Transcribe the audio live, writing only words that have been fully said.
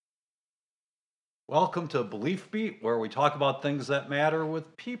Welcome to Belief Beat, where we talk about things that matter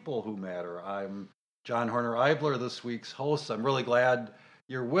with people who matter. I'm John Horner Eibler, this week's host. I'm really glad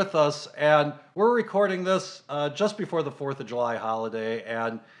you're with us, and we're recording this just before the 4th of July holiday,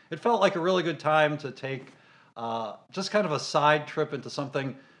 and it felt like a really good time to take just kind of a side trip into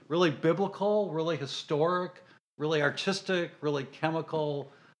something really biblical, really historic, really artistic, really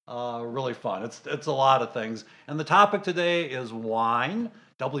chemical, really fun. It's a lot of things. And the topic today is wine,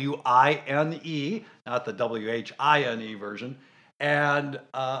 Wine, not the Whine version. And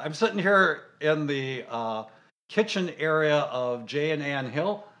I'm sitting here in the kitchen area of Jay and Ann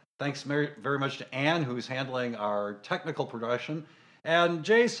Hill. Thanks very much to Ann, who's handling our technical production. And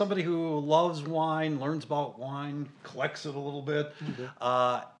Jay's somebody who loves wine, learns about wine, collects it a little bit,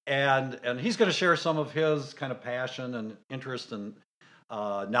 and he's going to share some of his kind of passion and interest and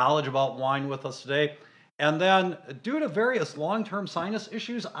knowledge about wine with us today. And then, due to various long-term sinus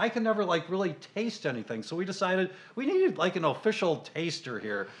issues, I can never really taste anything. So we decided we needed like an official taster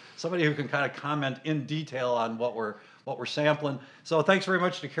here, somebody who can kind of comment in detail on what we're sampling. So thanks very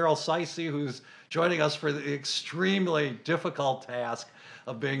much to Carol Seisey, who's joining us for the extremely difficult task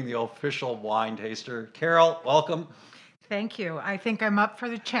of being the official wine taster. Carol, welcome. Thank you. I think I'm up for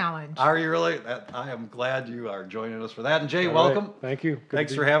the challenge. Are you really? I am glad you are joining us for that. And Jay, All welcome. right. Thank you.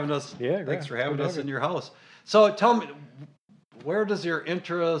 Thanks for having us. Yeah, Thanks for good having to us have in you. your house. So tell me, where does your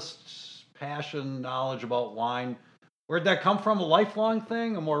interest, passion, knowledge about wine, where'd that come from? A lifelong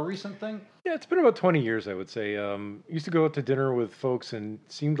thing, a more recent thing? Yeah, it's been about 20 years, I would say. Used to go out to dinner with folks, and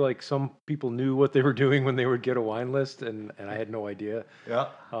it seemed like some people knew what they were doing when they would get a wine list, and I had no idea. Yeah.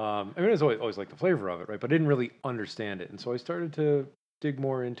 I mean, it was always like the flavor of it, right? But I didn't really understand it, and so I started to dig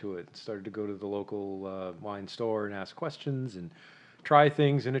more into it. Started to go to the local wine store and ask questions and try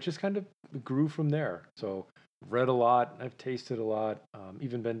things, and it just kind of grew from there. So read a lot, I've tasted a lot,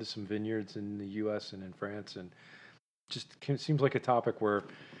 even been to some vineyards in the U.S. and in France, and seems like a topic where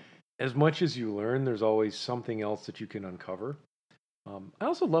as much as you learn, there's always something else that you can uncover. I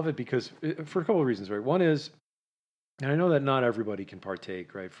also love it because for a couple of reasons, right? One is, and I know that not everybody can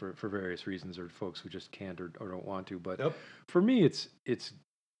partake, right, for various reasons, or folks who just can't or don't want to. But Yep. for me, it's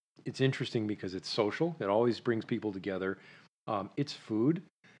interesting because it's social. It always brings people together. It's food,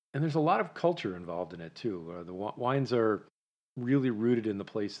 and there's a lot of culture involved in it too. The wines are really rooted in the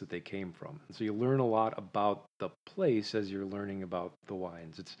place that they came from, and so you learn a lot about the place as you're learning about the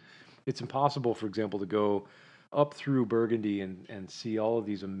wines. It's impossible, for example, to go up through Burgundy and see all of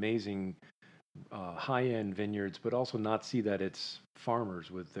these amazing high-end vineyards, but also not see that it's farmers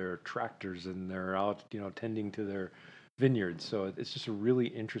with their tractors and they're out, tending to their vineyards. So it's just a really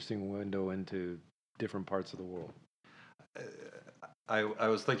interesting window into different parts of the world. I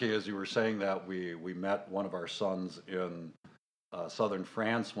was thinking as you were saying that we met one of our sons in southern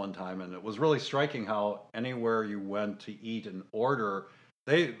France one time, and it was really striking how anywhere you went to eat and order,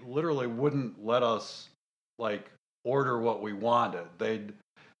 they literally wouldn't let us like order what we wanted. They'd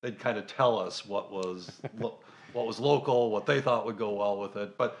kind of tell us what was what was local, what they thought would go well with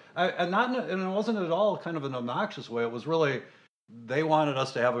it. But and it wasn't at all kind of an obnoxious way. It was really they wanted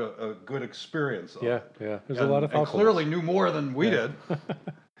us to have a good experience. Yeah, yeah. There's a lot of and thoughtfulness. clearly knew more than we did.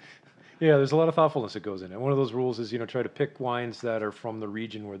 Yeah, there's a lot of thoughtfulness that goes in it. One of those rules is, try to pick wines that are from the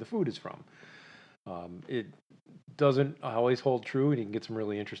region where the food is from. It doesn't always hold true, and you can get some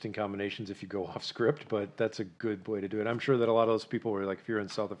really interesting combinations if you go off script, but that's a good way to do it. I'm sure that a lot of those people were like, if you're in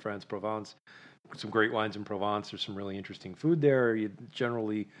south of France, Provence, some great wines in Provence, there's some really interesting food there. You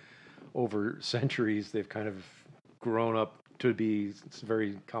generally, over centuries, they've kind of grown up to be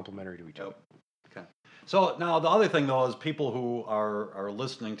very complementary to each other. Okay. So now the other thing though is people who are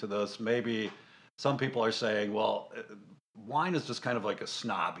listening to this, maybe some people are saying, well, wine is just kind of like a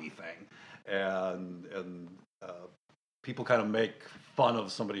snobby thing, and people kind of make fun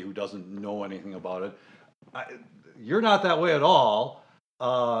of somebody who doesn't know anything about it. You're not that way at all.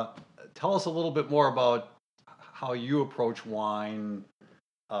 Tell us a little bit more about how you approach wine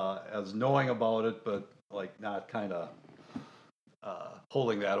as knowing about it, but like not kind of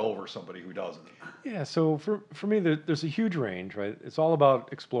holding that over somebody who doesn't. Yeah, so for me, there's a huge range, right? It's all about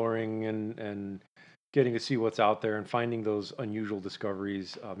exploring and getting to see what's out there and finding those unusual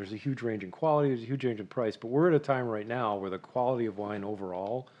discoveries. There's a huge range in quality, there's a huge range in price, but we're at a time right now where the quality of wine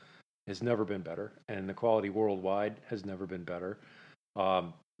overall has never been better, and the quality worldwide has never been better.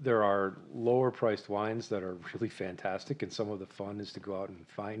 There are lower priced wines that are really fantastic, and some of the fun is to go out and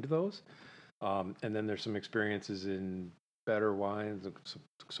find those. And then there's some experiences in better wines,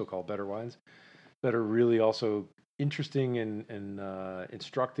 so-called better wines, that are really also interesting and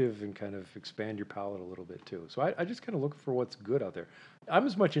instructive and kind of expand your palate a little bit too. So I just kind of look for what's good out there. I'm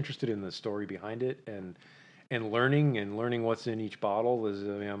as much interested in the story behind it and learning what's in each bottle as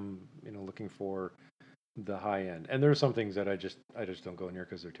I am, looking for the high end. And there are some things that I just don't go near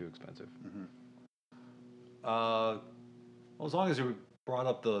because they're too expensive. Mm-hmm. Well, as long as you brought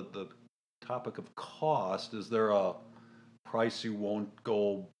up the topic of cost, is there a price you won't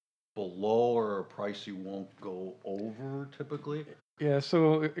go below or a price you won't go over typically? Yeah,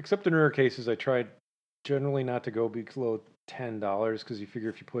 so except in rare cases, I tried generally not to go below $10 because you figure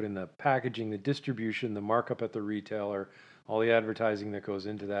if you put in the packaging, the distribution, the markup at the retailer, all the advertising that goes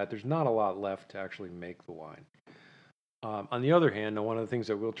into that, there's not a lot left to actually make the wine. On the other hand, one of the things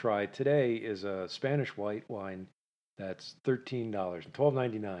that we'll try today is a Spanish white wine that's $13,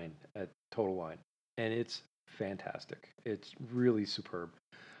 $12.99 at Total Wine, and it's fantastic. It's really superb.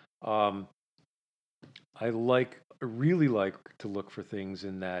 I really like to look for things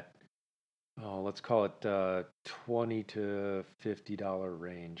in that, let's call it $20 to $50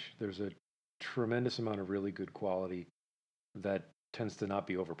 range. There's a tremendous amount of really good quality that tends to not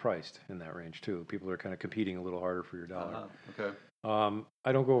be overpriced in that range too. People are kind of competing a little harder for your dollar. Okay.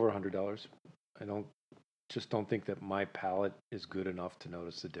 I don't go over $100. I don't think that my palate is good enough to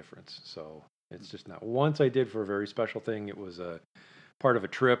notice the difference. So it's just not. Once I did for a very special thing. It was a part of a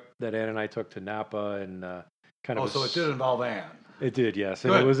trip that Ann and I took to Napa and kind of. So it did involve Ann. It did, yes.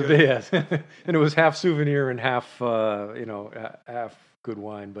 Good, And it was a bit, yes. And it was half souvenir and half, half good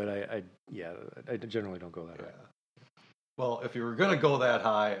wine. But I generally don't go that high. Well, if you were going to go that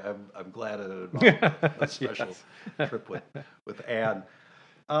high, I'm glad it involved a special trip with Ann.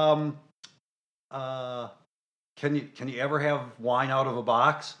 Can you ever have wine out of a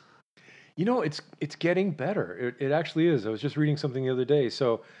box? It's getting better. It actually is. I was just reading something the other day.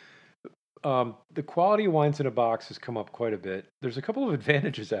 So the quality of wines in a box has come up quite a bit. There's a couple of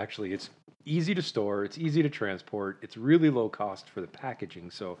advantages, actually. It's easy to store. It's easy to transport. It's really low cost for the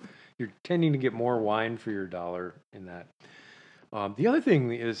packaging. So you're tending to get more wine for your dollar in that. The other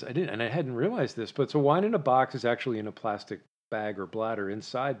thing is, I hadn't realized this, but so wine in a box is actually in a plastic bag or bladder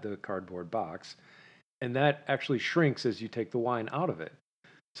inside the cardboard box. And that actually shrinks as you take the wine out of it.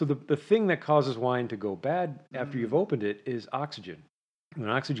 So the thing that causes wine to go bad after you've opened it is oxygen. When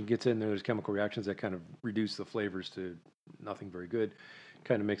oxygen gets in there, there's chemical reactions that kind of reduce the flavors to nothing very good.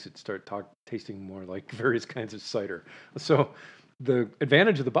 Kind of makes it start tasting more like various kinds of cider. So the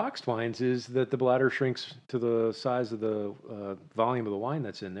advantage of the boxed wines is that the bladder shrinks to the size of the volume of the wine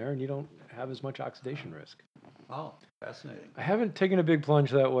that's in there, and you don't have as much oxidation risk. Oh, fascinating. I haven't taken a big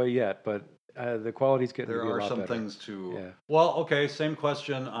plunge that way yet, but the quality's getting to be a lot better. There are some things to... Yeah. Well, okay, same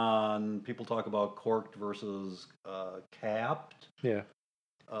question on... People talk about corked versus capped. Yeah.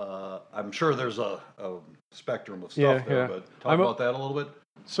 I'm sure there's a spectrum of stuff there, but talk about that a little bit.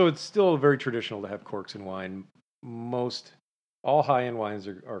 So it's still very traditional to have corks in wine. All high-end wines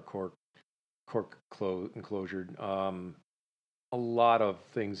are cork enclosured. A lot of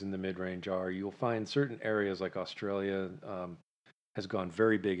things in the mid-range are. You'll find certain areas like Australia has gone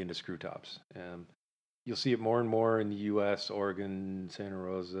very big into screw tops. You'll see it more and more in the U.S., Oregon, Santa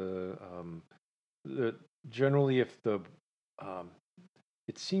Rosa. Generally,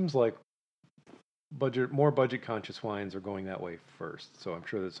 it seems like more budget-conscious wines are going that way first. So I'm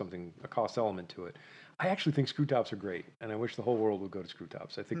sure there's a cost element to it. I actually think screw tops are great, and I wish the whole world would go to screw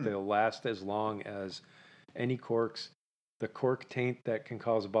tops. I think they'll last as long as any corks. The cork taint that can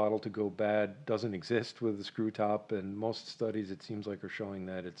cause a bottle to go bad doesn't exist with the screw top, and most studies, it seems like, are showing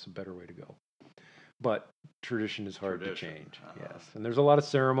that it's a better way to go. But tradition is hard to change. Yes, and there's a lot of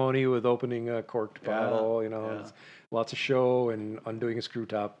ceremony with opening a corked bottle. Lots of show, and undoing a screw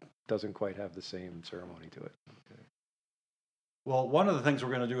top doesn't quite have the same ceremony to it. Okay. Well, one of the things we're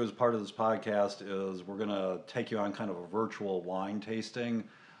going to do as part of this podcast is we're going to take you on kind of a virtual wine tasting.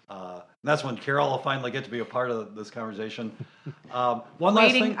 And that's when Carol will finally get to be a part of this conversation.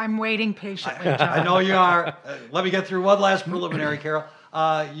 Last thing. I'm waiting patiently, John. I know you are. Let me get through one last preliminary, Carol.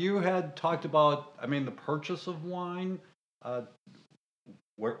 You had talked about, the purchase of wine.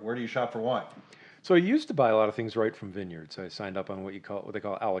 Where do you shop for wine? So I used to buy a lot of things right from vineyards. I signed up on what they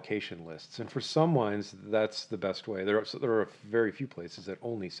call allocation lists, and for some wines, that's the best way. There are very few places that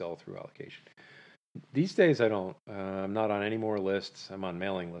only sell through allocation. These days, I don't. I'm not on any more lists. I'm on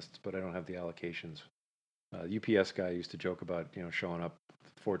mailing lists, but I don't have the allocations. UPS guy used to joke about showing up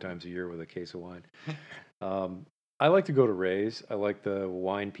 4 times a year with a case of wine. I like to go to Ray's. I like the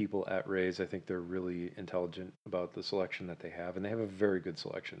wine people at Ray's. I think they're really intelligent about the selection that they have, and they have a very good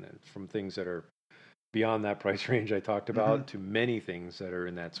selection. And from things that are beyond that price range I talked about to many things that are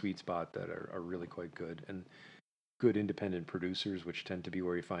in that sweet spot that are really quite good. And good independent producers, which tend to be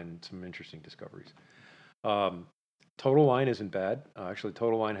where you find some interesting discoveries. Total Wine isn't bad. Actually,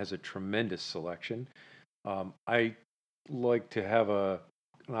 Total Wine has a tremendous selection. I like to have an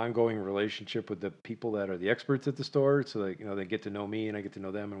ongoing relationship with the people that are the experts at the store, so that they get to know me and I get to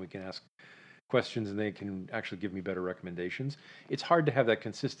know them, and we can ask questions and they can actually give me better recommendations. It's hard to have that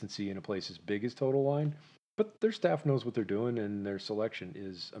consistency in a place as big as Total Wine, but their staff knows what they're doing and their selection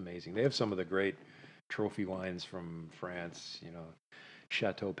is amazing. They have some of the great trophy wines from France,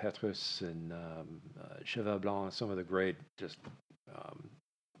 Chateau Petrus and Cheval Blanc, some of the great, just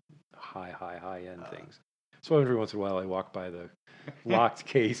high end things. So every once in a while, I walk by the locked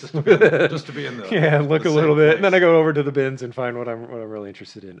case just to be in the look the a little same bit, and then I place. go over to the bins and find what I'm really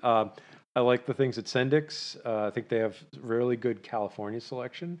interested in. I like the things at Sendix. I think they have really good California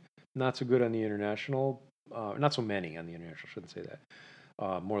selection. Not so good on the international. Not so many on the international. Shouldn't say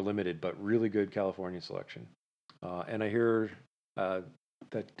that. More limited, but really good California selection. And I hear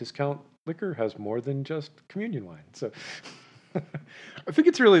that Discount Liquor has more than just communion wine. So I think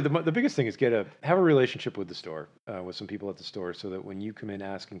it's really the biggest thing is have a relationship with the store, with some people at the store, so that when you come in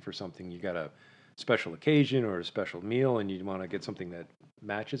asking for something, you got a special occasion or a special meal, and you want to get something that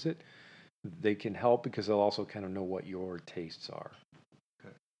matches it. They can help because they'll also kind of know what your tastes are.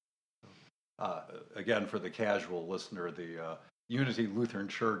 Again, for the casual listener, the Unity Lutheran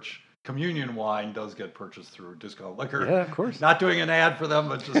Church communion wine does get purchased through Discount Liquor. Yeah, of course. Not doing an ad for them,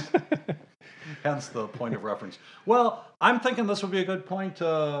 but just hence the point of reference. Well, I'm thinking this would be a good point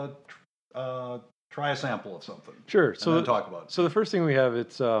to try a sample of something. Sure. So then talk about it. So the first thing we have,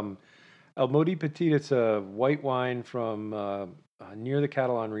 it's Almodi Petit. It's a white wine from near the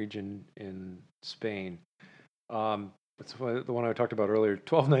Catalan region in Spain. That's the one I talked about earlier.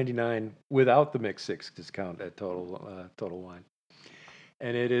 $12.99 without the Mix 6 discount at Total Wine,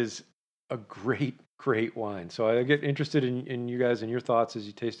 and it is a great wine. So I get interested in you guys and your thoughts as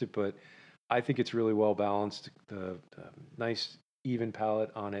you taste it, but I think it's really well balanced. The nice even palate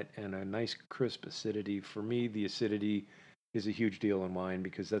on it and a nice crisp acidity. For me, the acidity is a huge deal in wine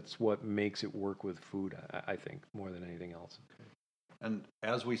because that's what makes it work with food, I think, more than anything else. And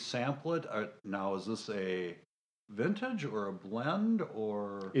as we sample it, now is this a vintage or a blend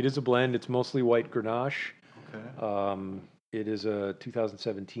or? It is a blend. It's mostly white Grenache. Okay. It is a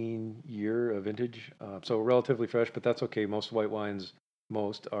 2017 year of vintage, so relatively fresh, but that's okay. Most white wines,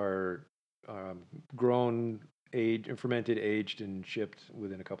 are grown, aged, fermented, aged, and shipped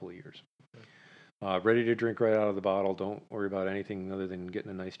within a couple of years. Ready to drink right out of the bottle. Don't worry about anything other than getting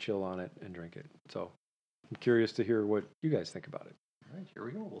a nice chill on it and drink it. So I'm curious to hear what you guys think about it. All right, here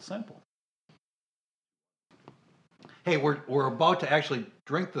we go. We'll sample. Hey, we're about to actually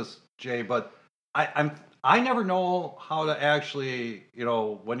drink this, Jay, but I never know how to actually,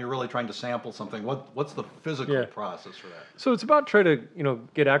 when you're really trying to sample something, what's the physical process for that? So it's about trying to,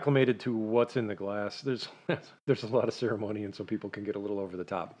 get acclimated to what's in the glass. There's a lot of ceremony, and some people can get a little over the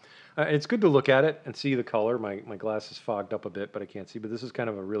top. It's good to look at it and see the color. My glass is fogged up a bit, but I can't see. But this is kind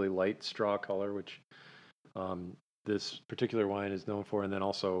of a really light straw color, which this particular wine is known for. And then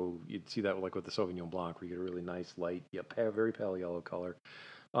also you'd see that like with the Sauvignon Blanc, where you get a really nice light, very pale yellow color.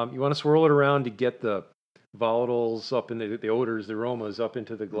 You want to swirl it around to get the volatiles up in the odors, the aromas up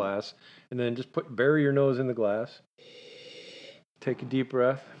into the glass, and then just bury your nose in the glass. Take a deep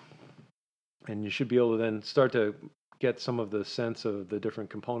breath, and you should be able to then start to get some of the sense of the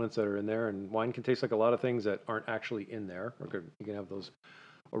different components that are in there. And wine can taste like a lot of things that aren't actually in there. You can have those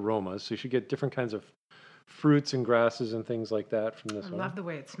aromas, so you should get different kinds of fruits and grasses and things like that from this I one. love the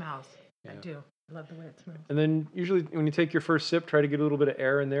way it smells. Yeah. I do. I love the way it smells. And then usually when you take your first sip, try to get a little bit of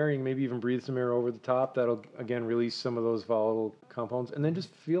air in there. You can maybe even breathe some air over the top. That'll, again, release some of those volatile compounds. And then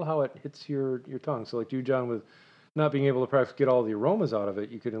just feel how it hits your tongue. So like you, John, with not being able to perhaps get all the aromas out of it,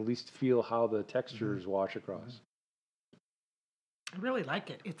 you can at least feel how the textures wash across. I really like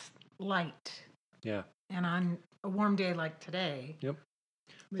it. It's light. Yeah. And on a warm day like today. Yep.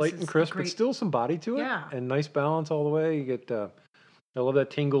 this Light is and a crisp, great- but still some body to it. Yeah. And nice balance all the way. You get, I love that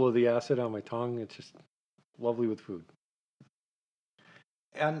tingle of the acid on my tongue. It's just lovely with food.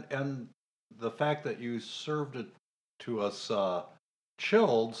 And the fact that you served it to us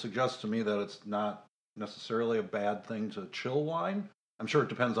chilled suggests to me that it's not necessarily a bad thing to chill wine. I'm sure it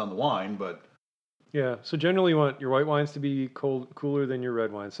depends on the wine, but Yeah, so generally you want your white wines to be cooler than your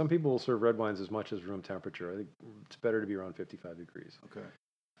red wines. Some people will serve red wines as much as room temperature. I think it's better to be around 55 degrees. okay.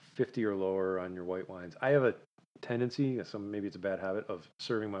 50 or lower on your white wines. I have a tendency, maybe it's a bad habit, of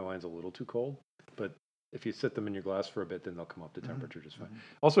serving my wines a little too cold. But if you sit them in your glass for a bit, then they'll come up to temperature just fine.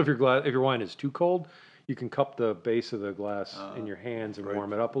 Also, if your wine is too cold, you can cup the base of the glass in your hands and right.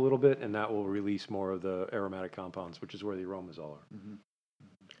 warm it up a little bit, and that will release more of the aromatic compounds, which is where the aromas all are.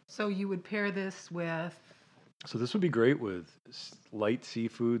 So you would pair this with, So this would be great with light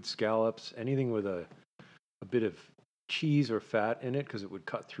seafood, scallops, anything with a bit of cheese or fat in it, because it would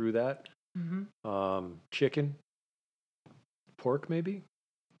cut through that. Chicken, pork, maybe.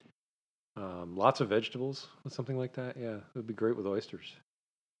 Lots of vegetables with something like that. Yeah, it would be great with oysters.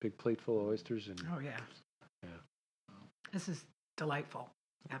 Big plate full of oysters and oh yeah. Yeah. This is delightful.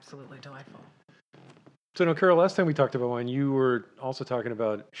 Absolutely delightful. So, no, Carol, last time we talked about wine, you were also talking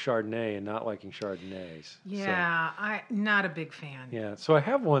about Chardonnay and not liking Chardonnays. Yeah, I'm not a big fan. Yeah. So I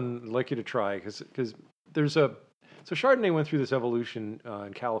have one I'd like you to try because there's a so Chardonnay went through this evolution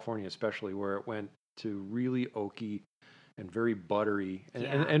in California, especially where it went to really oaky and very buttery,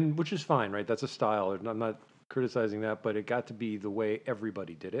 and which is fine, right? That's a style. I'm not criticizing that, but it got to be the way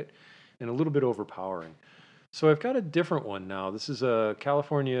everybody did it, and a little bit overpowering. So I've got a different one now. This is a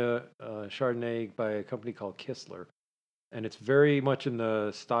California Chardonnay by a company called Kistler. And it's very much in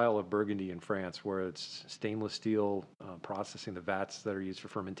the style of Burgundy in France, where it's stainless steel processing, the vats that are used for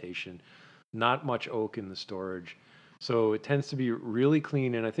fermentation, not much oak in the storage. So it tends to be really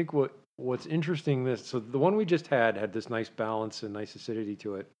clean. And I think what's interesting, so the one we just had this nice balance and nice acidity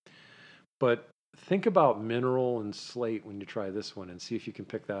to it. But think about mineral and slate when you try this one and see if you can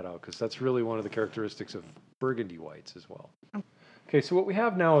pick that out, because that's really one of the characteristics of Burgundy whites as well. Okay, so what we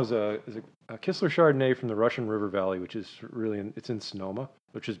have now is a Kistler Chardonnay from the Russian River Valley, which is really, it's in Sonoma,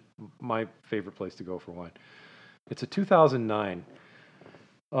 which is my favorite place to go for wine. It's a 2009.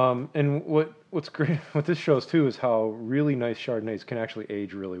 And what's great, what this shows too, is how really nice Chardonnays can actually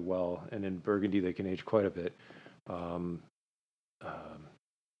age really well. And in Burgundy, they can age quite a bit.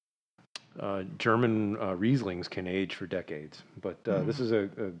 German Rieslings can age for decades, but this is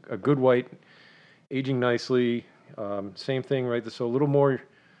a good white, aging nicely. Same thing, right? So a little more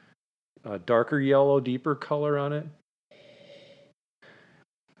darker yellow, deeper color on it.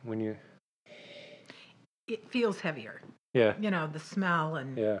 It feels heavier. Yeah. You know, the smell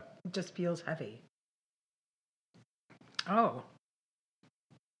and Yeah. it just feels heavy. Oh.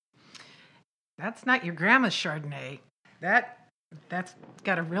 That's not your grandma's Chardonnay. That's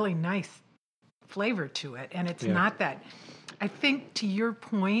got a really nice flavor to it. And it's not that. I think to your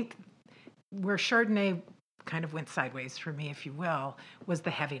point, where Chardonnay kind of went sideways for me, if you will, was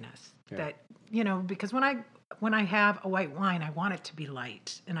the heaviness. Yeah. That, you know, because when I have a white wine, I want it to be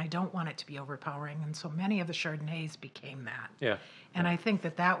light and I don't want it to be overpowering. And so many of the Chardonnays became that. Yeah. And I think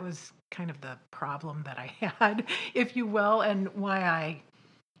that was kind of the problem that I had, if you will, and why I,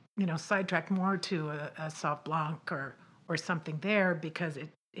 sidetracked more to a Sauv Blanc or something there, because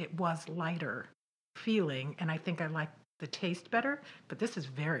it was lighter feeling. And I think I like the taste better, but this is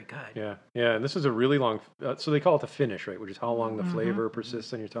very good. Yeah, yeah, and this is a really long. So they call it the finish, right? Which is how long the flavor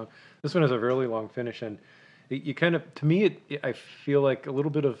persists on your tongue. This one has a really long finish, and you kind of, to me, I feel like a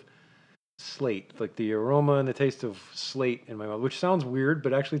little bit of slate, like the aroma and the taste of slate in my mouth, which sounds weird,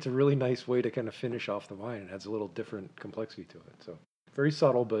 but actually it's a really nice way to kind of finish off the wine. It adds a little different complexity to it. So very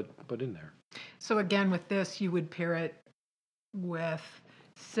subtle, but in there. So again, with this, you would pair it with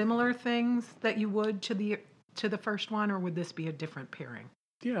similar things that you would to the first one, or would this be a different pairing?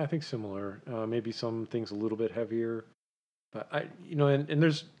 Yeah, I think similar. Maybe some things a little bit heavier. But and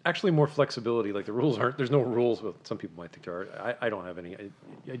there's actually more flexibility. Like there's no rules. Well, some people might think there are. I don't have any.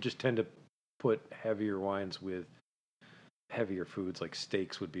 I just tend to put heavier wines with heavier foods. Like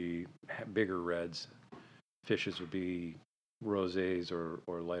steaks would be bigger reds. Fishes would be rosés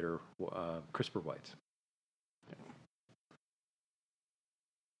or lighter, crisper whites.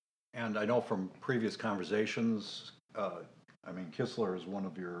 And I know from previous conversations, Kistler is one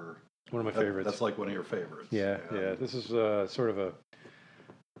of my favorites. That's like one of your favorites. Yeah. This is sort of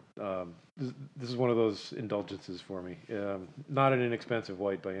this is one of those indulgences for me. Not an inexpensive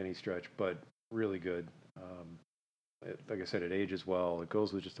white by any stretch, but really good. Like I said, it ages well. It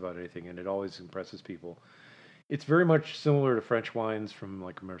goes with just about anything, and it always impresses people. It's very much similar to French wines from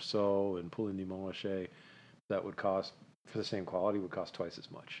like Meursault and Poulain du Montrachet that would cost, for the same quality, would cost twice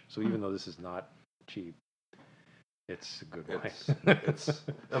as much. So even though this is not cheap, it's a good wine. It's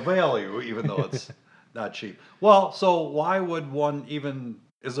a value, even though it's not cheap. Well, so why would one even?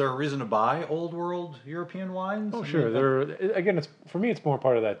 Is there a reason to buy old world European wines? Oh, sure. Again, for me, it's more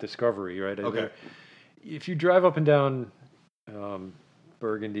part of that discovery, right? Okay. If you drive up and down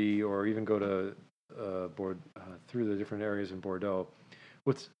Burgundy, or even go to through the different areas in Bordeaux,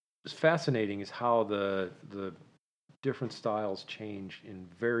 what's fascinating is how the different styles change in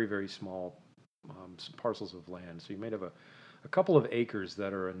very, very small parcels of land. So you might have a couple of acres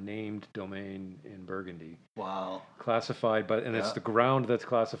that are a named domain in Burgundy, Wow. classified, but and it's Yeah. the ground that's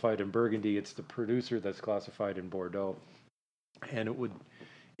classified in Burgundy. It's the producer that's classified in Bordeaux, and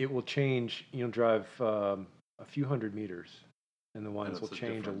it will change. Drive a few hundred meters, and the wines will it's a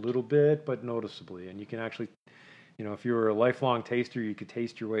change a different- little bit, but noticeably. And you can actually, if you're a lifelong taster, you could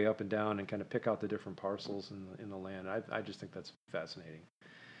taste your way up and down and kind of pick out the different parcels in the land. I just think that's fascinating.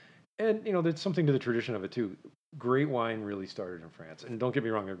 And there's something to the tradition of it too. Great wine really started in France, and don't get me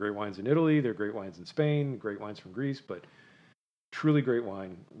wrong, there are great wines in Italy, there are great wines in Spain, great wines from Greece, but truly great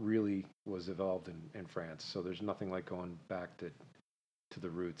wine really was evolved in France. So there's nothing like going back to the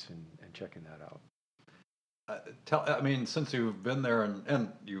roots and checking that out. Since you've been there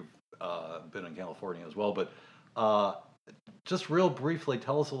and you've been in California as well, but just real briefly,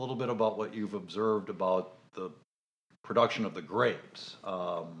 tell us a little bit about what you've observed about the production of the grapes,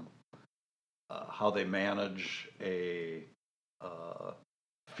 how they manage a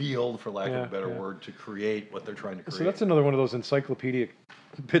field, for lack of a better word, to create what they're trying to create. So that's another one of those encyclopedic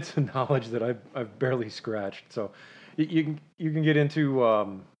bits of knowledge that I've barely scratched. So you can get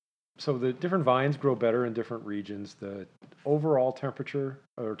into so the different vines grow better in different regions. The overall temperature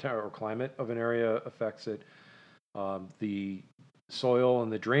or climate of an area affects it. The soil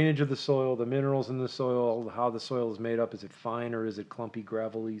and the drainage of the soil, the minerals in the soil, how the soil is made up. Is it fine or is it clumpy,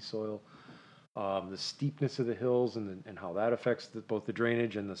 gravelly soil? The steepness of the hills and how that affects both the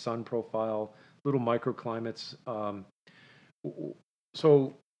drainage and the sun profile, little microclimates.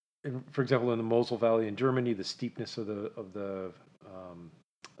 For example, in the Mosel Valley in Germany, the steepness of the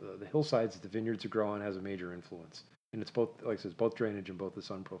hillsides that the vineyards are growing has a major influence. And it's both, like I said, both drainage and both the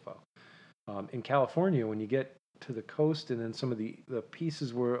sun profile. In California, when you get to the coast and then some of the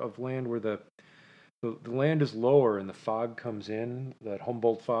pieces of land where the land is lower and the fog comes in, that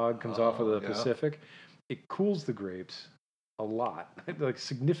Humboldt fog comes off of the Pacific, it cools the grapes a lot, like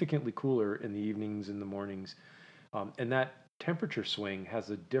significantly cooler in the evenings and the mornings. And that temperature swing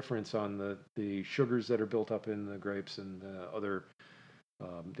has a difference on the sugars that are built up in the grapes and the other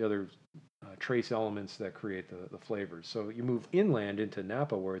trace elements that create the flavors. So you move inland into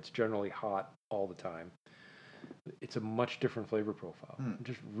Napa, where it's generally hot all the time. It's a much different flavor profile,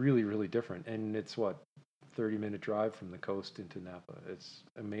 just really, really different. And it's 30-minute drive from the coast into Napa. It's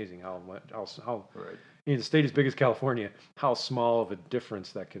amazing how Right. the state as big as California, how small of a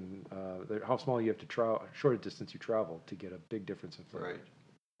difference that can, how small you have to travel, short a distance you travel to get a big difference in flavor. Right.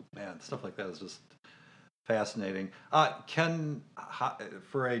 Man, stuff like that is just fascinating.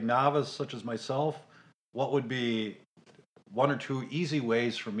 For a novice such as myself, what would be one or two easy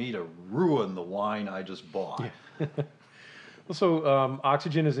ways for me to ruin the wine I just bought? Yeah. So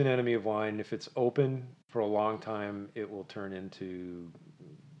oxygen is an enemy of wine. If it's open for a long time, it will turn into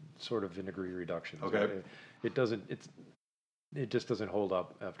sort of vinegary reduction. Okay. It just doesn't hold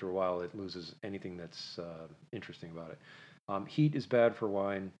up after a while. It loses anything that's interesting about it. Heat is bad for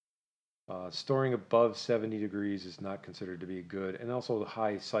wine. Storing above 70 degrees is not considered to be good, and also the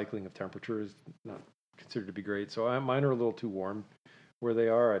high cycling of temperature is not considered to be great. So mine are a little too warm where they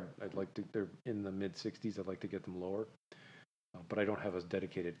are. I'd like to. They're in the mid 60s. I'd like to get them lower, but I don't have a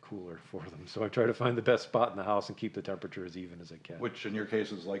dedicated cooler for them. So I try to find the best spot in the house and keep the temperature as even as I can. Which in your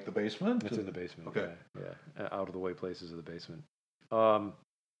case is like the basement? It's in the basement. Okay. Yeah. Out of the way places of the basement.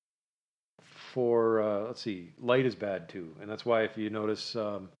 Let's see, light is bad too, and that's why if you notice.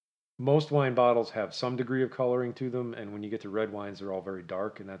 Most wine bottles have some degree of coloring to them, and when you get to red wines, they're all very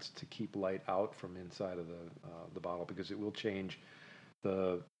dark, and that's to keep light out from inside of the bottle because it will change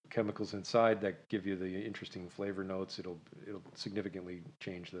the chemicals inside that give you the interesting flavor notes. It'll significantly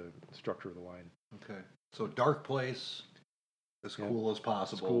change the structure of the wine. Okay, so dark place, as cool as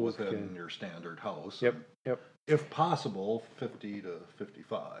possible cool within your standard house. Yep. If possible, 50 to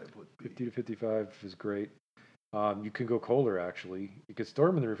 55 would be. 50 to 55 is great. You can go colder, actually. You could store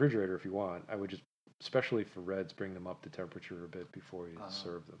them in the refrigerator if you want. I would just, especially for reds, bring them up to temperature a bit before you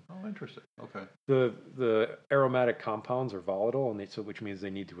serve them. Oh, interesting. Okay. The aromatic compounds are volatile, and which means they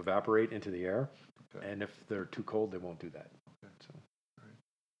need to evaporate into the air. Okay. And if they're too cold, they won't do that. Okay. So. Right.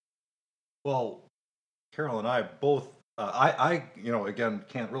 Well, Carol and I both, again,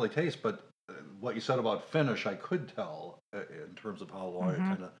 can't really taste, but what you said about finish, I could tell in terms of how long it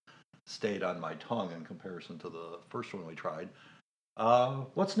kind of stayed on my tongue in comparison to the first one we tried.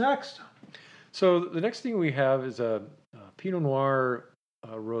 What's next? So the next thing we have is a Pinot Noir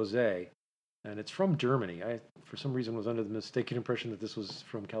Rosé, and it's from Germany. I, for some reason, was under the mistaken impression that this was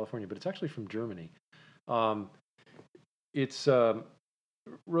from California, but it's actually from Germany. It's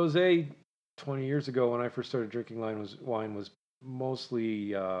Rosé. 20 years ago, when I first started drinking wine was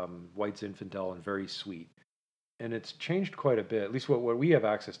mostly White Zinfandel and very sweet. and it's changed quite a bit. At least what we have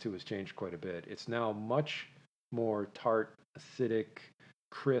access to has changed quite a bit. It's now much more tart, acidic,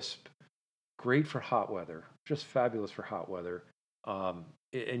 crisp, great for hot weather, just fabulous for hot weather.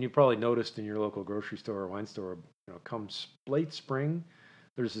 And you probably noticed in your local grocery store or wine store, come late spring,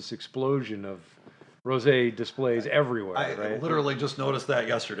 there's this explosion of rosé displays everywhere. I right? literally just noticed that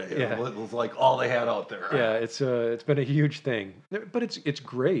yesterday. Yeah. It was like all they had out there. Yeah, it's been a huge thing, but it's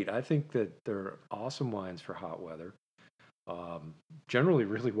great. I think that they're awesome wines for hot weather. Generally,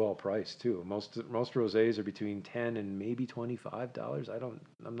 really well priced too. Most rosés are between $10 and maybe $25.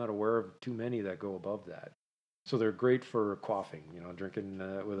 I'm not aware of too many that go above that. So they're great for quaffing. Drinking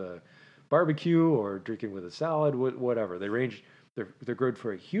with a barbecue or drinking with a salad, whatever. They range. They're good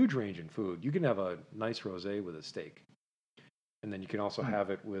for a huge range in food. You can have a nice rosé with a steak, and then you can also have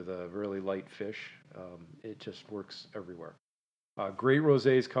it with a really light fish. It just works everywhere. Great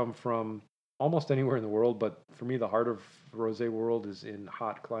rosés come from almost anywhere in the world, but for me, the heart of the rosé world is in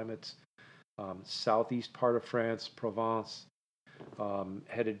hot climates. Southeast part of France, Provence,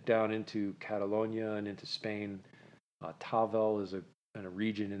 headed down into Catalonia and into Spain. Tavel is a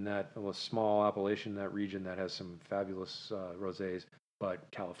region in that, a small appellation in that region that has some fabulous rosés. But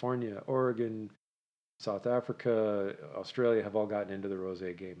California, Oregon, South Africa, Australia have all gotten into the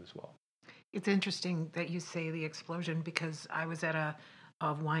rosé game as well. It's interesting that you say the explosion, because I was at a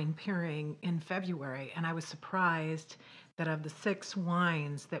wine pairing in February, and I was surprised that of the 6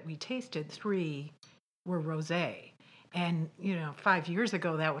 wines that we tasted, 3 were rosé. And 5 years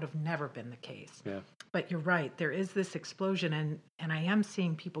ago that would have never been the case. Yeah. But you're right, there is this explosion, and I am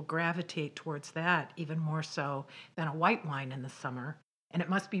seeing people gravitate towards that even more so than a white wine in the summer. And it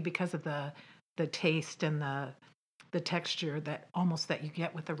must be because of the taste and the texture that you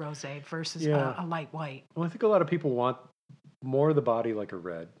get with a rosé versus a light white. Well, I think a lot of people want more of the body like a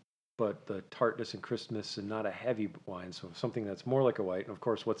red, but the tartness and crispness, and not a heavy wine. So something that's more like a white. And of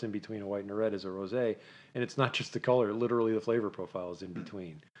course, what's in between a white and a red is a rosé. And it's not just the color; literally, the flavor profile is in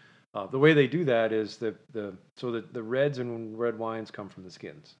between. The way they do that is the reds and red wines come from the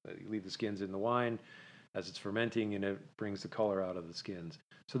skins. You leave the skins in the wine as it's fermenting, and it brings the color out of the skins.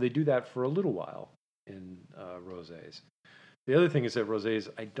 So they do that for a little while in rosés. The other thing is that rosés,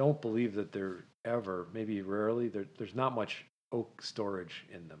 I don't believe that they're ever, maybe rarely, there's not much oak storage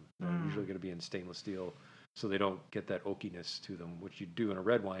in them. They're usually going to be in stainless steel, so they don't get that oakiness to them, which you do in a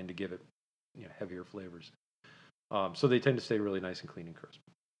red wine to give it heavier flavors. So they tend to stay really nice and clean and crisp.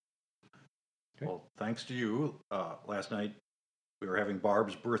 Okay. Well, thanks to you. Last night we were having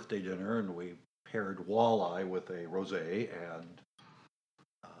Barb's birthday dinner, and we paired walleye with a rosé, and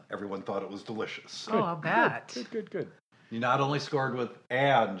everyone thought it was delicious. Oh, I'll bet. Good. You not only scored with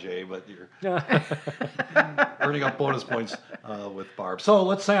Ann, Jay, but you're earning up bonus points with Barb. So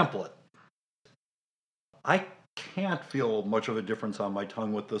let's sample it. I can't feel much of a difference on my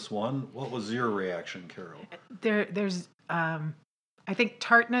tongue with this one. What was your reaction, Carol? There's I think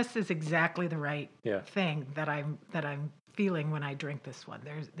tartness is exactly the right Yeah. thing that I'm feeling when I drink this one.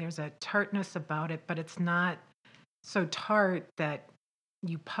 There's a tartness about it, but it's not so tart that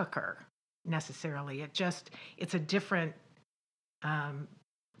you pucker necessarily. It's a different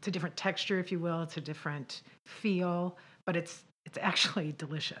texture, if you will. It's a different feel, but it's actually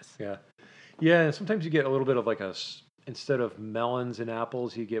delicious. Yeah. And sometimes you get a little bit of like instead of melons and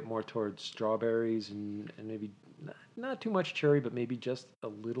apples, you get more towards strawberries and maybe not too much cherry, but maybe just a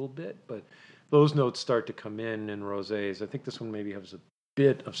little bit. But those notes start to come in rosés. I think this one maybe has a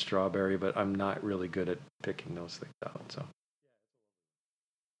bit of strawberry, but I'm not really good at picking those things out. So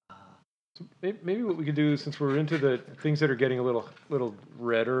maybe what we could do, since we're into the things that are getting a little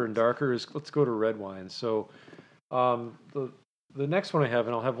redder and darker, is let's go to red wines. So the next one I have,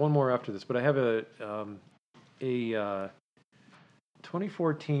 and I'll have one more after this, but I have a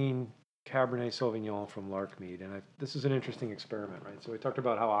 2014 Cabernet Sauvignon from Larkmead, and this is an interesting experiment, right? So we talked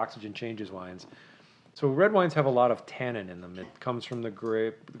about how oxygen changes wines. So red wines have a lot of tannin in them. It comes from the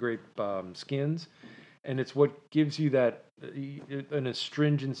grape skins, and it's what gives you that an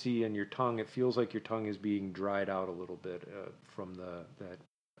astringency in your tongue. It feels like your tongue is being dried out a little bit from that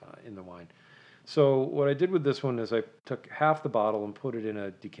in the wine. So what I did with this one is I took half the bottle and put it in a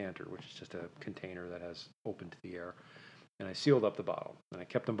decanter, which is just a container that has open to the air, and I sealed up the bottle. And I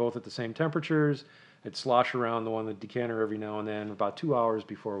kept them both at the same temperatures. I'd slosh around the decanter every now and then, about 2 hours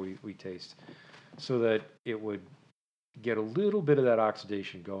before we taste, so that it would get a little bit of that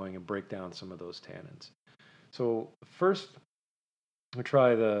oxidation going and break down some of those tannins. So first, we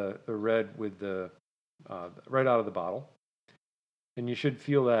try the red with the right out of the bottle. And you should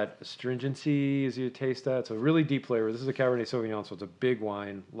feel that astringency as you taste that. So really deep flavor. This is a Cabernet Sauvignon, so it's a big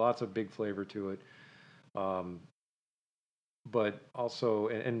wine, lots of big flavor to it. but also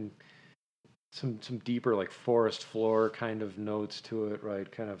and some deeper like forest floor kind of notes to it,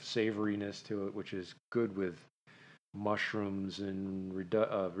 right? Kind of savoriness to it, which is good with mushrooms and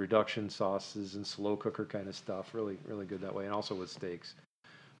reduction sauces and slow cooker kind of stuff. Really, really good that way, and also with steaks.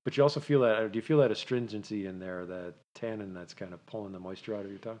 But you also feel that. Do you feel that astringency in there, that tannin that's kind of pulling the moisture out of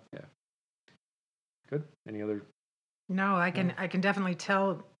your tongue? Yeah. Good. Any other? No, I can definitely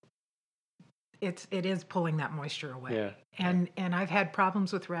tell it is pulling that moisture away. Yeah. And I've had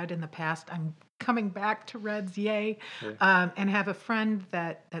problems with red in the past. I'm coming back to reds, yay. Yeah. And have a friend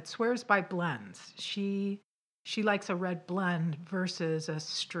that swears by blends. She likes a red blend versus a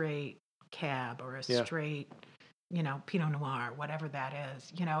straight cab or a Yeah. straight, Pinot Noir, whatever that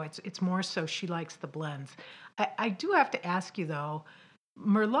is. It's more so she likes the blends. I do have to ask you though,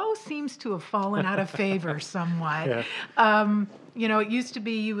 Merlot seems to have fallen out of favor somewhat. Yeah. It used to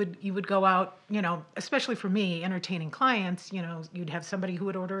be you would go out, especially for me, entertaining clients, you'd have somebody who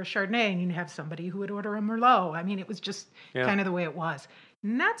would order a Chardonnay and you'd have somebody who would order a Merlot. I mean, it was just Yeah. kind of the way it was.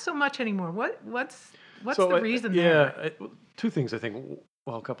 Not so much anymore. What's So, the reason there? Yeah, two things I think.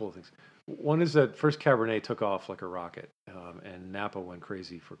 Well, a couple of things. One is that first Cabernet took off like a rocket, and Napa went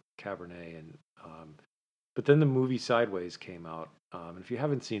crazy for Cabernet, and but then the movie Sideways came out. And if you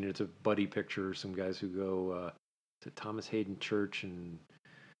haven't seen it, it's a buddy picture. Some guys who go to Thomas Hayden Church and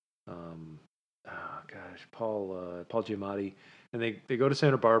Paul Giamatti, and they go to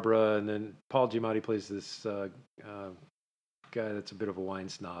Santa Barbara, and then Paul Giamatti plays this guy that's a bit of a wine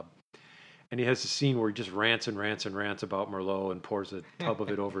snob. And he has a scene where he just rants and rants and rants about Merlot and pours a tub of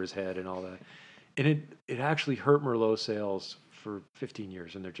it over his head and all that. And it actually hurt Merlot sales for 15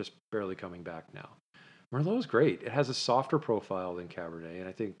 years, and they're just barely coming back now. Merlot is great. It has a softer profile than Cabernet, and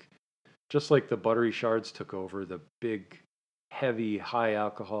I think just like the buttery Chards took over, the big, heavy, high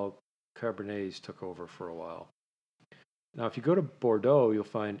alcohol Cabernets took over for a while. Now, if you go to Bordeaux, you'll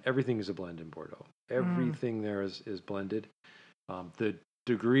find everything is a blend in Bordeaux. Everything there is blended. The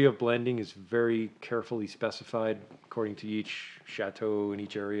degree of blending is very carefully specified according to each chateau in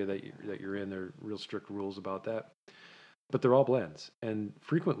each area that you're in. There are real strict rules about that. But they're all blends. And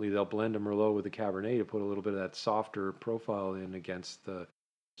frequently they'll blend a Merlot with a Cabernet to put a little bit of that softer profile in against the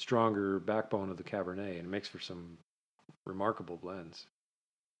stronger backbone of the Cabernet. And it makes for some remarkable blends.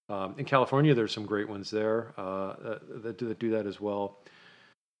 In California, there's some great ones there that do that as well.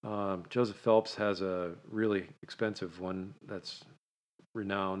 Joseph Phelps has a really expensive one that's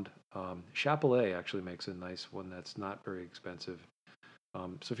renowned. Chapelet actually makes a nice one that's not very expensive.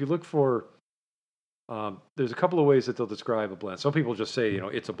 So if you look for, there's a couple of ways that they'll describe a blend. Some people just say,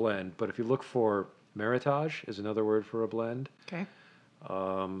 it's a blend, but if you look for Meritage is another word for a blend. Okay.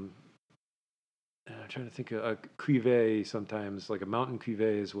 I'm trying to think of a cuvée sometimes, like a mountain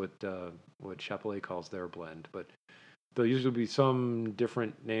cuvée is what Chapelet calls their blend, but there'll usually be some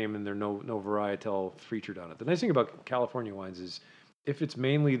different name and there's no varietal featured on it. The nice thing about California wines is if it's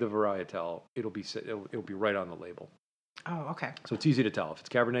mainly the varietal, it'll be right on the label. Oh, okay. So it's easy to tell. If it's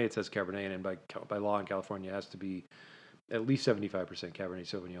Cabernet, it says Cabernet, and by law in California, it has to be at least 75% Cabernet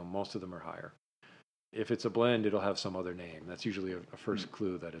Sauvignon. Most of them are higher. If it's a blend, it'll have some other name. That's usually a first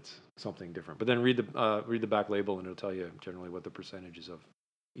clue that it's something different. But then read the back label, and it'll tell you generally what the percentages of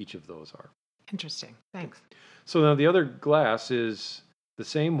each of those are. Interesting. Thanks. So now the other glass is the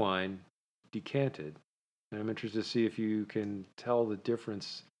same wine decanted. And I'm interested to see if you can tell the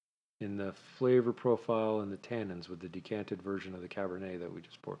difference in the flavor profile and the tannins with the decanted version of the Cabernet that we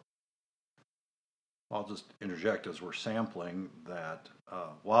just poured. I'll just interject as we're sampling that,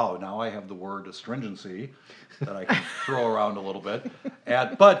 wow, now I have the word astringency that I can throw around a little bit.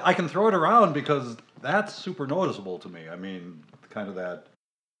 But I can throw it around because that's super noticeable to me. I mean, kind of that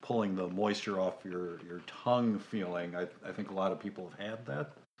pulling the moisture off your tongue feeling. I think a lot of people have had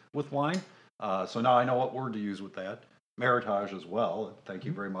that with wine. So now I know what word to use with that. Meritage as well. Thank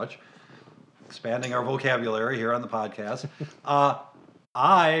you very much. Expanding our vocabulary here on the podcast.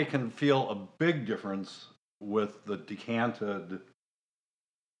 I can feel a big difference with the decanted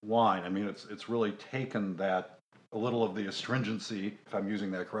wine. I mean, it's really taken that a little of the astringency, if I'm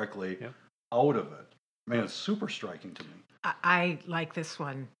using that correctly, out of it. I mean, it's super striking to me. I like this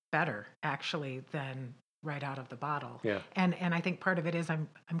one better actually than right out of the bottle. Yeah. And I think part of it is I'm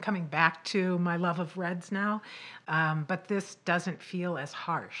coming back to my love of reds now, but this doesn't feel as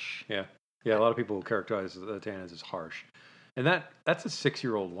harsh. Yeah. Yeah, a lot of people characterize the tannins as harsh. And that's a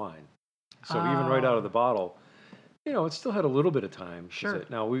 6-year-old wine. So even right out of the bottle, it still had a little bit of time. Sure.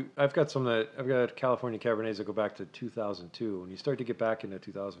 Now I've got California Cabernets that go back to 2002. When you start to get back into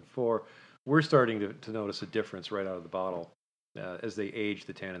 2004, we're starting to notice a difference right out of the bottle. As they age,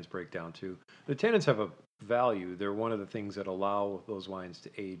 the tannins break down too. The tannins have a value, they're one of the things that allow those wines to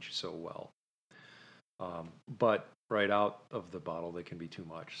age so well. But right out of the bottle, they can be too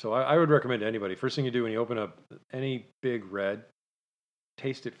much. So I would recommend to anybody, first thing you do when you open up any big red,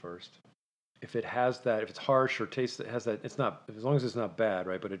 taste it first. If it has that, if it's harsh or taste that has that, it's not, as long as it's not bad,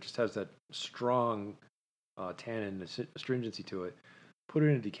 right? But it just has that strong tannin astringency to it. Put it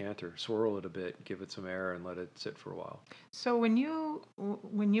in a decanter, swirl it a bit, give it some air, and let it sit for a while. So when you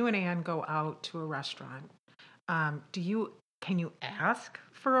and Ann go out to a restaurant, can you ask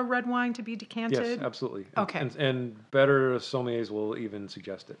for a red wine to be decanted? Yes, absolutely. Okay. And better sommeliers will even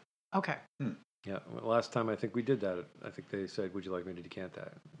suggest it. Okay. Yeah. Last time I think we did that, I think they said, "Would you like me to decant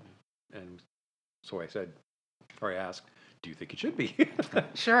that?" And so I said, or I asked, "Do you think it should be?"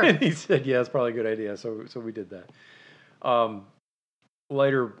 Sure. And he said, "Yeah, it's probably a good idea." So we did that.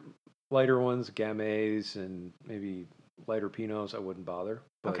 Lighter ones, Gamay and maybe lighter Pinots, I wouldn't bother.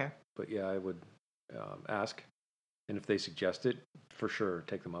 But, Okay. But yeah, I would ask, and if they suggest it, for sure,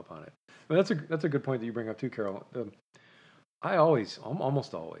 take them up on it. But that's a good point that you bring up too, Carol.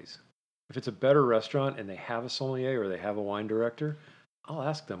 Almost always, if it's a better restaurant and they have a sommelier or they have a wine director, I'll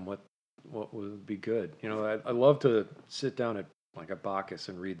ask them what would be good. You know, I love to sit down at like a Bacchus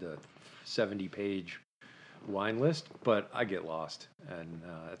and read the 70-page wine list, but I get lost, and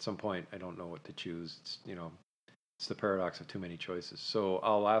at some point I don't know what to choose. It's the paradox of too many choices. So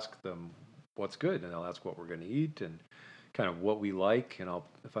I'll ask them what's good, and I'll ask what we're going to eat and kind of what we like, and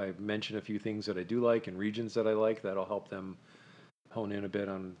if I mention a few things that I do like and regions that I like, that'll help them hone in a bit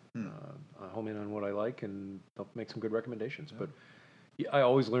on what I like, and they'll make some good recommendations. Yeah. But I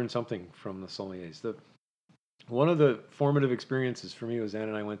always learn something from the sommeliers. One of the formative experiences for me was Ann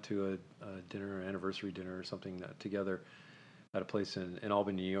and I went to a dinner, anniversary dinner or something together at a place in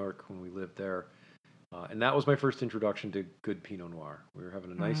Albany, New York when we lived there. And that was my first introduction to good Pinot Noir. We were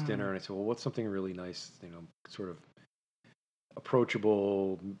having a nice dinner, and I said, well, what's something really nice, sort of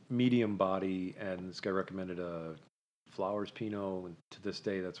approachable, medium body, and this guy recommended a Flowers Pinot, and to this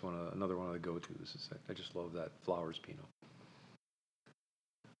day, that's another one of the go-tos. I just love that Flowers Pinot.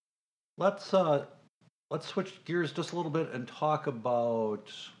 Let's switch gears just a little bit and talk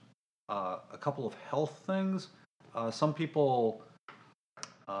about a couple of health things. Some people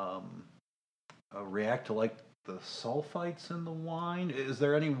react to like the sulfites in the wine. Is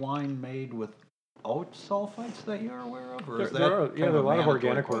there any wine made without sulfites that you're aware of? Or there are a lot of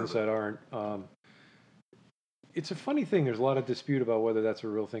organic ones that aren't. It's a funny thing. There's a lot of dispute about whether that's a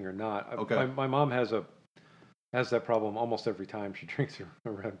real thing or not. Okay. My mom has that problem almost every time she drinks a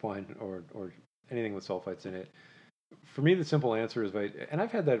red wine or anything with sulfites in it. For me, the simple answer is, and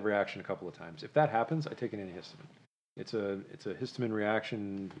I've had that reaction a couple of times. If that happens, I take an antihistamine. It's a histamine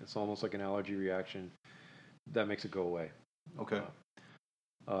reaction. It's almost like an allergy reaction. That makes it go away. Okay.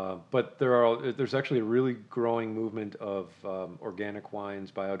 But there's actually a really growing movement of organic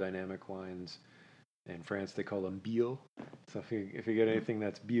wines, biodynamic wines. In France, they call them bio. So if you get anything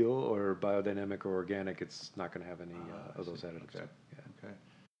that's bio or biodynamic or organic, it's not going to have any of those additives. Okay. Yeah. Okay.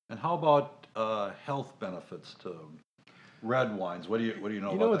 And how about health benefits to red wines? What do you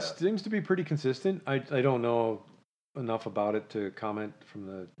know about that? It seems to be pretty consistent. I don't know enough about it to comment from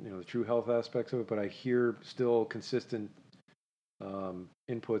the true health aspects of it, but I hear still consistent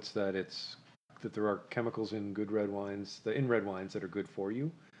inputs that there are chemicals in red wines that are good for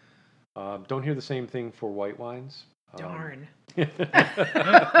you. Don't hear the same thing for white wines. Darn.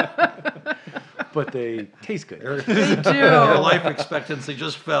 But they taste good. They do. Your life expectancy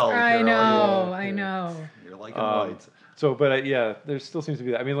just fell. I know. You're liking whites. So, but there still seems to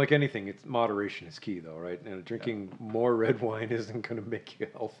be that. I mean, like anything, moderation is key, though, right? And drinking more red wine isn't going to make you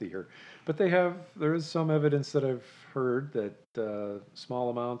healthier. But there is some evidence that I've heard that small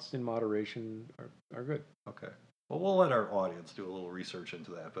amounts in moderation are good. Okay. Well, we'll let our audience do a little research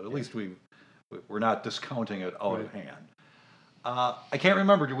into that, but at least we're not discounting it out of hand. I can't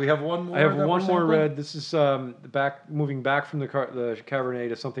remember. Do we have one more? I have one more red. This is moving back from the Cabernet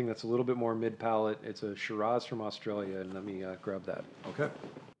to something that's a little bit more mid-palate. It's a Shiraz from Australia, and let me grab that. Okay.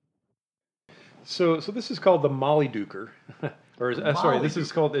 So this is called the Molly Duker,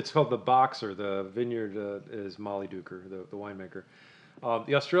 it's called the Boxer. The vineyard is Molly Duker, the winemaker.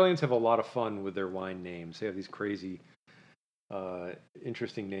 The Australians have a lot of fun with their wine names. They have these crazy,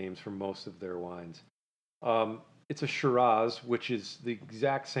 interesting names for most of their wines. It's a Shiraz, which is the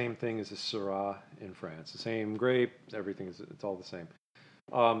exact same thing as a Syrah in France. The same grape, it's all the same.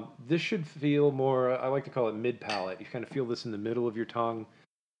 This should feel more, I like to call it mid-palate. You kind of feel this in the middle of your tongue.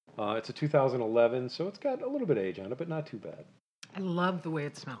 It's a 2011, so it's got a little bit of age on it, but not too bad. I love the way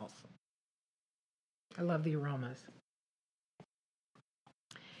it smells. I love the aromas.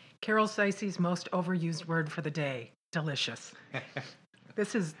 Carol Sicey's most overused word for the day, delicious.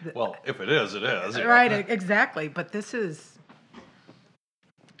 This is Well, if it is, it is. you know. right, exactly. But this is,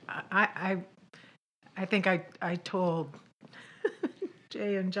 I think I told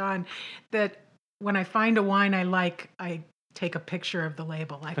Jay and John that when I find a wine I like, I take a picture of the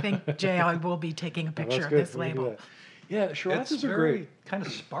label. I think, Jay, I will be taking a picture of this We can do label. that. Yeah, It's Shirazes are very great. kind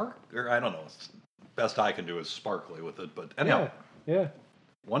of or I don't know. Best I can do is sparkly with it, but anyhow, Yeah.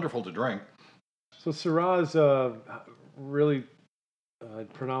 wonderful to drink. So Syrah really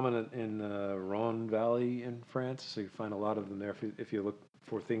predominant in the Rhone Valley in France. So you find a lot of them there. If you look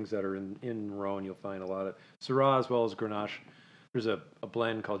for things that are in Rhone, you'll find a lot of Syrah as well as Grenache. There's a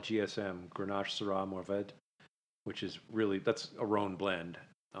blend called GSM, Grenache Syrah Mourvèdre, which is really, that's a Rhone blend.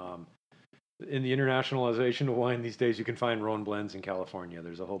 In the internationalization of wine these days, you can find Rhone blends in California.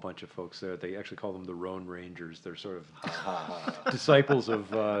 There's a whole bunch of folks there. They actually call them the Rhone Rangers. They're sort of disciples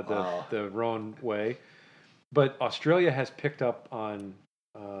of Wow. the Rhone way. But Australia has picked up on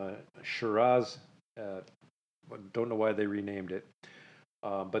Shiraz. Don't know why they renamed it,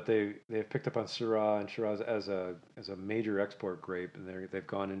 but they've picked up on Syrah and Shiraz as a major export grape, and they've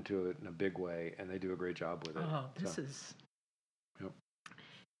gone into it in a big way, and they do a great job with it. Oh, this So, is. Yep.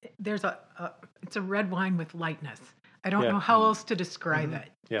 There's it's a red wine with lightness. I don't Yeah. know how else to describe Mhm.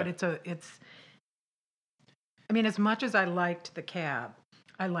 it, Yeah. but I mean, as much as I liked the Cab,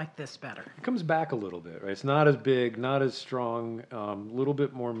 I like this better. It comes back a little bit, right? It's not as big, not as strong, a little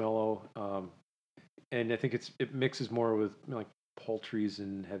bit more mellow, and I think it mixes more with like poultries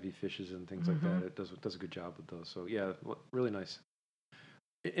and heavy fishes and things like that. It does a good job with those. So yeah, really nice.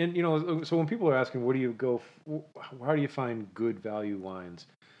 And so when people are asking, what do you go? How do you find good value wines?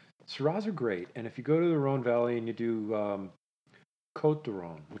 Syrahs are great, and if you go to the Rhone Valley and you do Côte de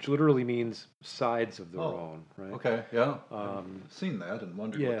Rhône, which literally means sides of the Oh, Rhone, right? Okay, yeah. I've seen that and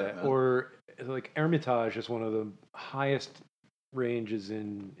wondered what Yeah, that meant. or like Hermitage is one of the highest ranges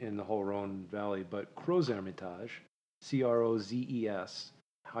in the whole Rhone Valley, but Crozes Hermitage, CROZES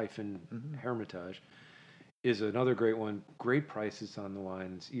hyphen Mhm. Hermitage, is another great one. Great prices on the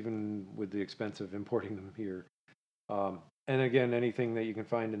wines, even with the expense of importing them here. And again, anything that you can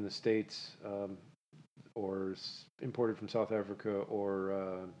find in the States or imported from South Africa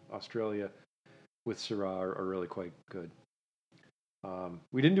or Australia with Syrah are really quite good.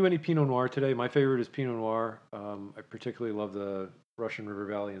 We didn't do any Pinot Noir today. My favorite is Pinot Noir. I particularly love the Russian River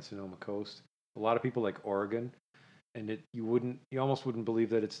Valley and Sonoma Coast. A lot of people like Oregon, and you almost wouldn't believe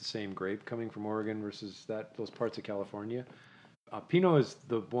that it's the same grape coming from Oregon versus those parts of California. Pinot is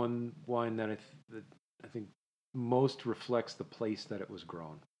the one wine that I think most reflects the place that it was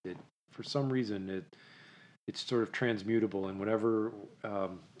grown. For some reason, it's sort of transmutable, and whatever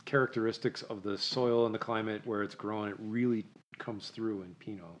characteristics of the soil and the climate where it's grown, it really comes through in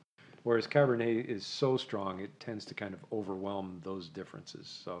Pinot. Whereas Cabernet is so strong, it tends to kind of overwhelm those differences.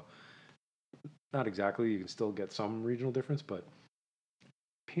 So, not exactly. You can still get some regional difference, but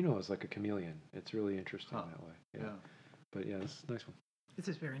Pinot is like a chameleon. It's really interesting that way. Yeah. But yeah, it's a nice one. This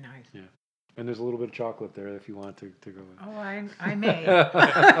is very nice. Yeah. And there's a little bit of chocolate there if you want to go with. Oh, I may.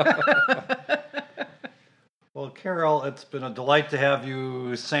 Well, Carol, it's been a delight to have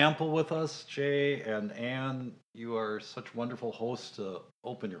you sample with us, Jay and Ann. You are such wonderful hosts to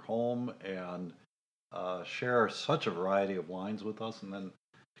open your home and share such a variety of wines with us, and then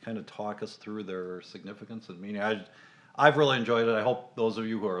kind of talk us through their significance and meaning. I've really enjoyed it. I hope those of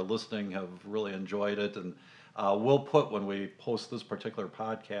you who are listening have really enjoyed it. And we'll put, when we post this particular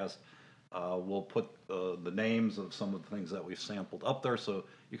podcast, we'll put the names of some of the things that we've sampled up there so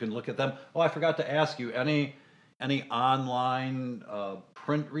you can look at them. Oh, I forgot to ask you, any online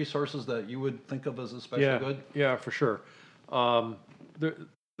print resources that you would think of as especially good? Yeah, for sure.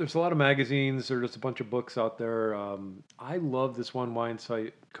 There's a lot of magazines. There's just a bunch of books out there. I love this one wine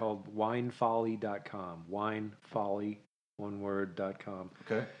site called winefolly.com. Winefolly, one word.com.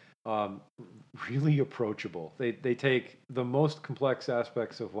 Okay. Really approachable. They take the most complex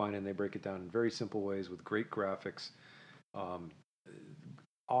aspects of wine and they break it down in very simple ways with great graphics,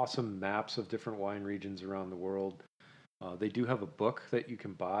 awesome maps of different wine regions around the world. They do have a book that you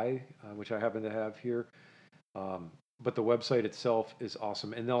can buy, which I happen to have here. But the website itself is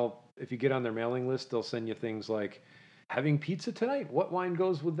awesome. And if you get on their mailing list, they'll send you things like having pizza tonight. What wine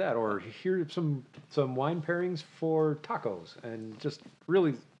goes with that? Or here are some wine pairings for tacos, and just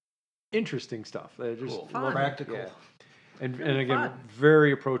really interesting stuff. Just Cool. Fun. Practical. Yeah. And Really again, fun.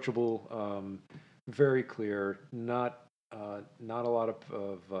 very approachable, very clear. Not a lot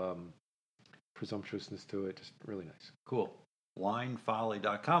of presumptuousness to it. Just really nice. Cool.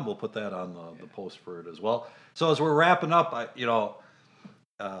 Winefolly.com. We'll put that on the post for it as well. So as we're wrapping up,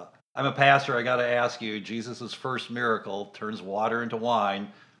 I'm a pastor. I got to ask you, Jesus' first miracle turns water into wine.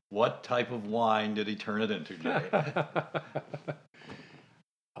 What type of wine did he turn it into, Jay?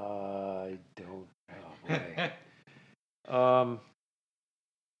 I don't know. Boy.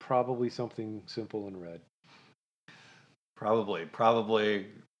 Probably something simple and red. Probably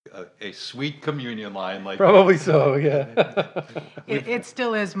a sweet communion line like Probably so, yeah. It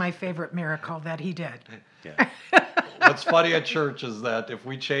still is my favorite miracle that he did. Yeah. What's funny at church is that if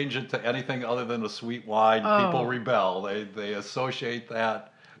we change it to anything other than a sweet wine, people Oh. rebel. They associate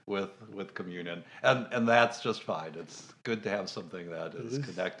that with communion, and that's just fine. It's good to have something that is is.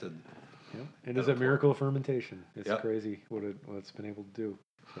 connected. Yeah. It is a miracle of fermentation. It's Yep. crazy what it's been able to do.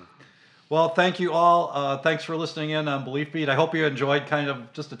 So. Well, thank you all. Thanks for listening in on Belief Beat. I hope you enjoyed kind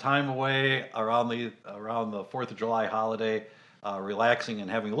of just a time away around the 4th of July holiday, relaxing and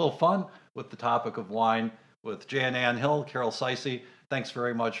having a little fun with the topic of wine with Jan Ann Hill, Carol Seisey. Thanks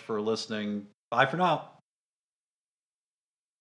very much for listening. Bye for now.